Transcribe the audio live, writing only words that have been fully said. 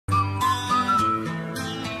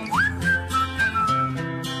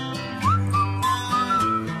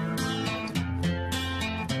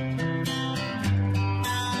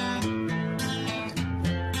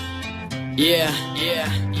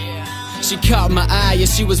She caught my eye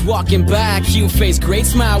as she was walking by. Cute face, great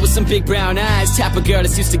smile with some big brown eyes. Type of girl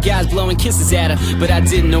that's used to guys blowing kisses at her. But I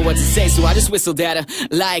didn't know what to say, so I just whistled at her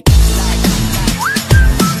like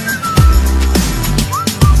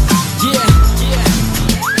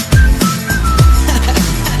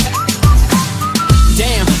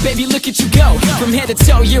baby, look at you go. From head to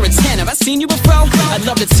toe, you're a 10. Have I seen you before? I'd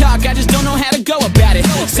love to talk, I just don't know how to go about it.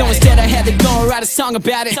 So instead I had to go and write a song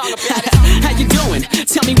about it. How you doing?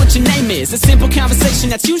 Tell me what your name is. A simple conversation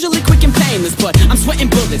that's usually quick and painless, but I'm sweating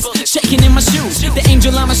bullets, shaking in my shoes. The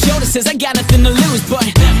angel on my shoulder says I got nothing to lose. But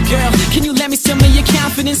girl, can you lend me some of your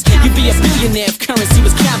confidence? You'd be a billionaire if currency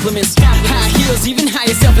was compliments. High heels, even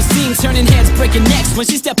higher self-esteem, turning heads, breaking necks when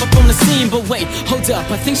she step up on the scene. But wait, hold up,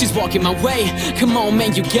 I think she's walking my way. Come on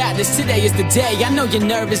man, you got this, today is the day. I know you're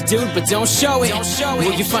nervous, dude, but don't show it.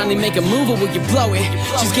 Will you finally make a move or will you blow it?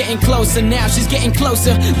 She's getting closer now, she's getting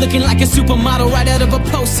closer, looking like a supermodel right out of a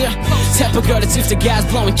poster. Type of girl that's used to guys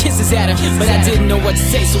blowing kisses at her. But I didn't know what to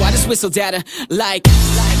say, so I just whistled at her like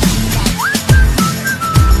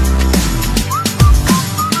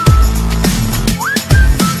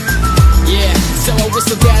yeah, so I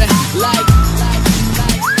whistled at her like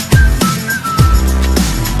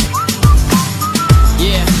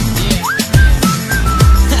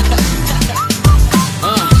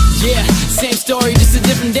same story, just a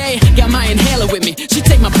different day. Got my inhaler with me, she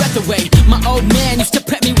take my breath away. My old man used to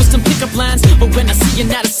prep me with some pickup lines, but when I see you,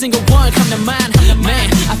 not a single one come to mind. Man,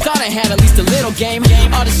 I thought I had at least a little game.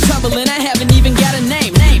 All this trouble and I haven't even got a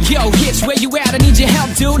name. Yo, Hitch, where you at? I need your help,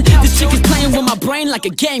 dude. This chick is playing with my brain like a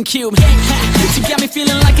GameCube. She got me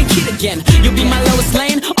feeling like a kid again. You'll be my Lois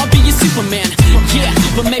Lane, I'll be your Superman. Yeah,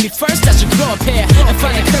 but maybe first I should grow a pair and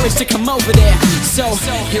find the courage to come over there. So,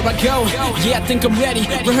 here I go, yeah, I think I'm ready.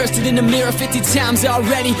 Rehearsed it in the mirror 50 times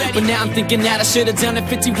already, but now I'm thinking that I should've done it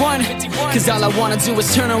 51. Cause all I wanna do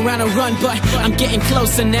is turn around and run. But I'm getting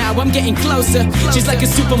closer now, I'm getting closer. She's like a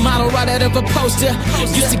supermodel right out of a poster.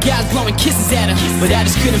 Used to guys blowing kisses at her, but I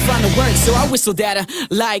just couldn't find the words, so I whistled at her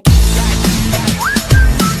like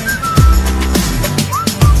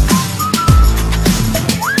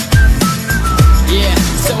yeah,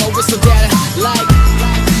 so I whistled at her like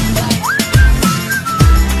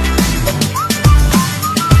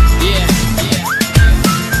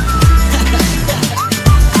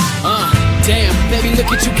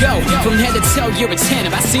look at you go, from head to toe, you're a 10.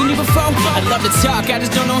 Have I seen you before? I'd love to talk, I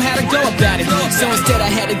just don't know how to go about it. So instead I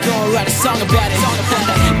had to go and write a song about it.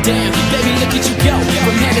 Damn, baby, look at you go,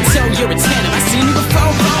 from head to toe, you're a 10. Have I seen you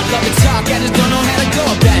before? I'd love to talk, I just don't know how to go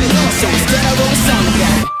about it. So instead I wrote a song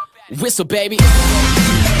about it. Whistle, baby.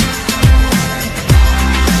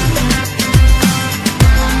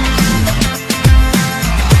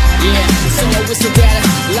 Yeah, so I whistled at her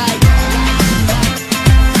like